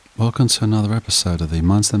Welcome to another episode of the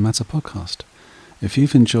Minds That Matter podcast. If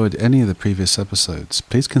you've enjoyed any of the previous episodes,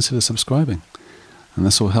 please consider subscribing, and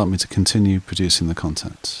this will help me to continue producing the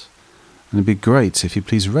content. And it'd be great if you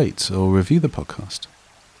please rate or review the podcast.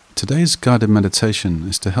 Today's guided meditation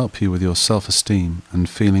is to help you with your self-esteem and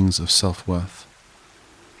feelings of self-worth.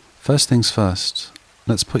 First things first,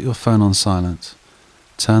 let's put your phone on silent,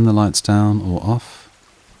 turn the lights down or off,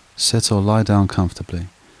 sit or lie down comfortably,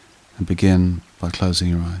 and begin by closing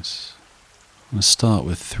your eyes. I'm going to start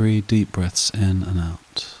with 3 deep breaths in and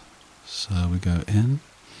out. So we go in,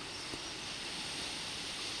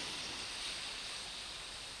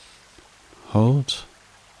 hold,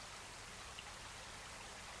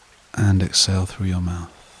 and exhale through your mouth.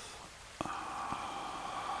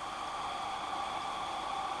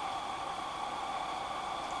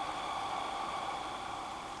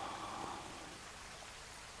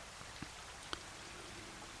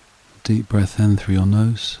 Deep breath in through your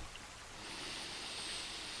nose.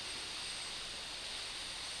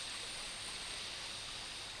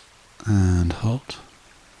 And hold.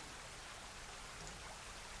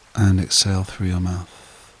 And exhale through your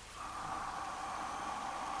mouth.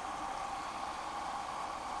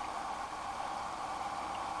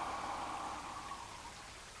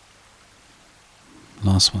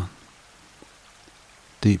 Last one.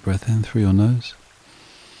 Deep breath in through your nose.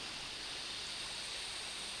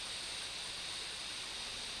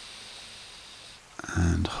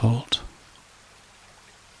 And hold,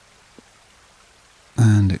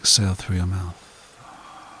 and exhale through your mouth.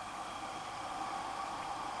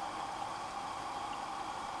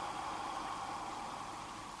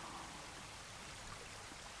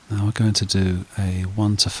 Now we're going to do a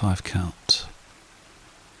 1 to 5 count,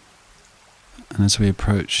 and as we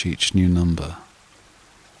approach each new number,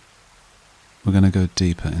 we're going to go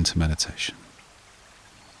deeper into meditation.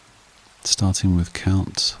 Starting with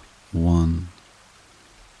count 1.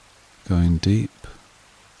 Going deep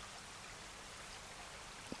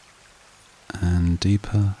and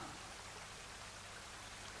deeper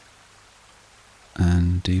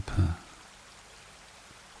and deeper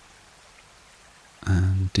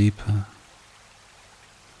and deeper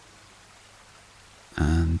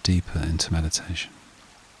and deeper into meditation.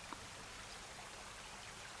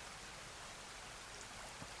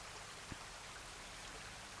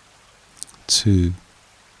 Two.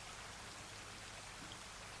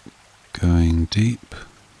 Going deep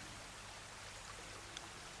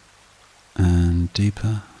and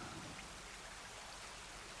deeper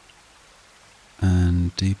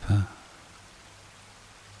and deeper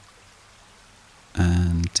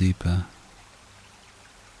and deeper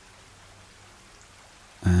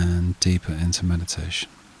and deeper into meditation.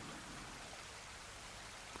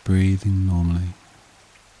 Breathing normally.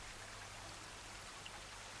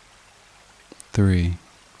 3.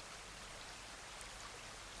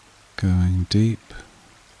 Going deep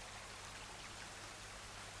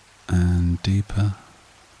and deeper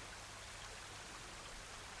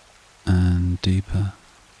and deeper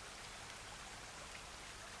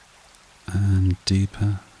and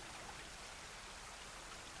deeper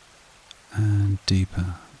and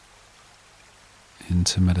deeper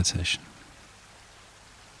into meditation.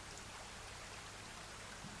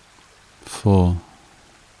 4.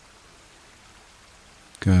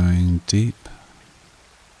 Going deep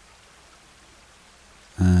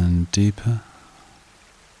and deeper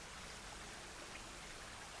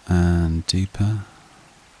and deeper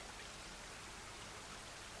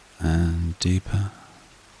and deeper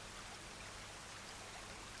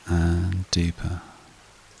and deeper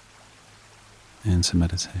into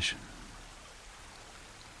meditation.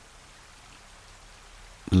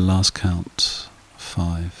 Last count,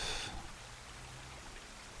 5.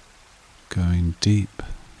 Going deep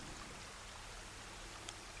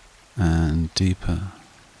and deeper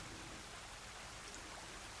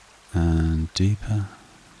and deeper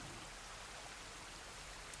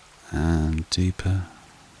and deeper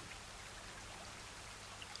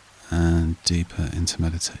and deeper into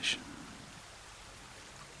meditation.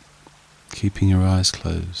 Keeping your eyes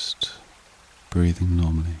closed, breathing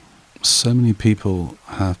normally. So many people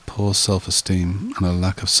have poor self-esteem and a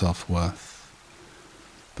lack of self-worth.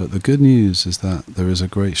 But the good news is that there is a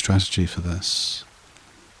great strategy for this,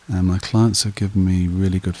 and my clients have given me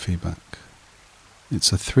really good feedback.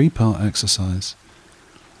 It's a 3-part exercise,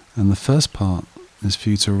 and the first part is for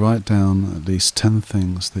you to write down at least 10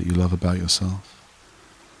 things that you love about yourself.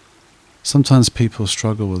 Sometimes people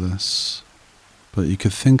struggle with this, but you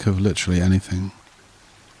could think of literally anything.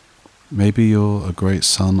 Maybe you're a great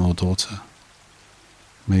son or daughter.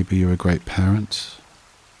 Maybe you're a great parent.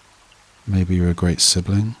 Maybe you're a great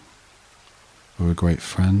sibling. or a great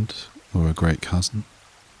friend, or a great cousin.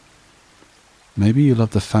 Maybe you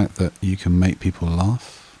love the fact that you can make people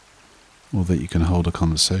laugh, or that you can hold a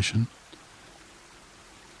conversation,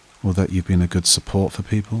 or that you've been a good support for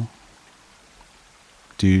people.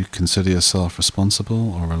 Do you consider yourself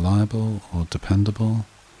responsible or reliable or dependable?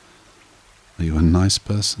 Are you a nice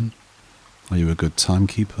person? Are you a good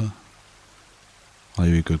timekeeper? Are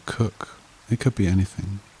you a good cook? It could be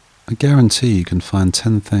anything. I guarantee you can find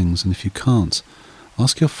 10 things, and if you can't,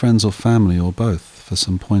 ask your friends or family or both for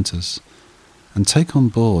some pointers, and take on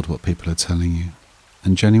board what people are telling you,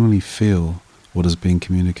 and genuinely feel what is being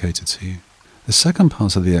communicated to you. The second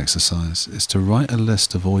part of the exercise is to write a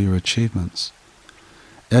list of all your achievements.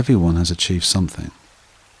 Everyone has achieved something,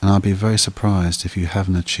 and I'd be very surprised if you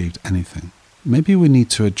haven't achieved anything. Maybe we need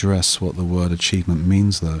to address what the word achievement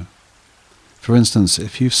means though. For instance,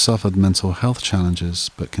 if you've suffered mental health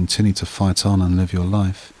challenges but continue to fight on and live your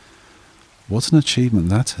life, what an achievement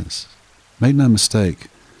that is. Make no mistake,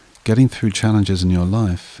 getting through challenges in your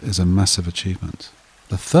life is a massive achievement.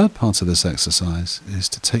 The third part of this exercise is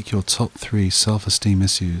to take your top 3 self-esteem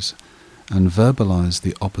issues and verbalize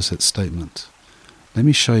the opposite statement. Let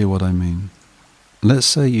me show you what I mean. Let's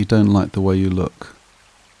say you don't like the way you look.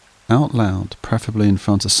 Out loud, preferably in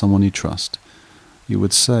front of someone you trust, you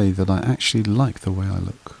would say that I actually like the way I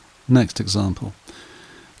look. Next example.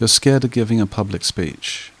 You're scared of giving a public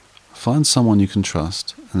speech. Find someone you can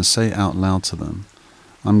trust and say out loud to them,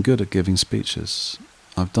 I'm good at giving speeches.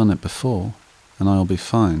 I've done it before, and I'll be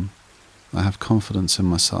fine. I have confidence in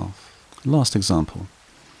myself. Last example.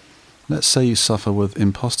 Let's say you suffer with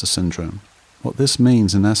imposter syndrome. What this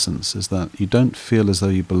means, in essence, is that you don't feel as though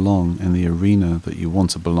you belong in the arena that you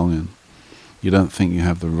want to belong in. You don't think you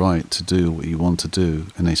have the right to do what you want to do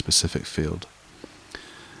in a specific field.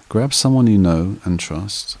 Grab someone you know and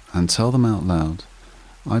trust and tell them out loud,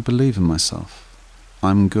 I believe in myself.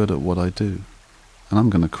 I'm good at what I do, and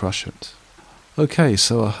I'm going to crush it. Okay,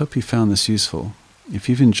 so I hope you found this useful. If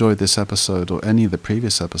you've enjoyed this episode or any of the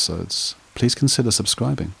previous episodes, please consider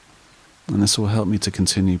subscribing. And this will help me to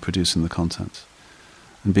continue producing the content.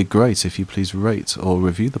 And be great if you please rate or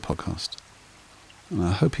review the podcast. And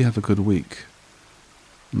I hope you have a good week.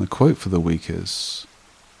 And the quote for the week is,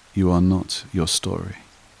 you are not your story.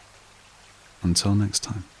 Until next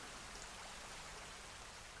time.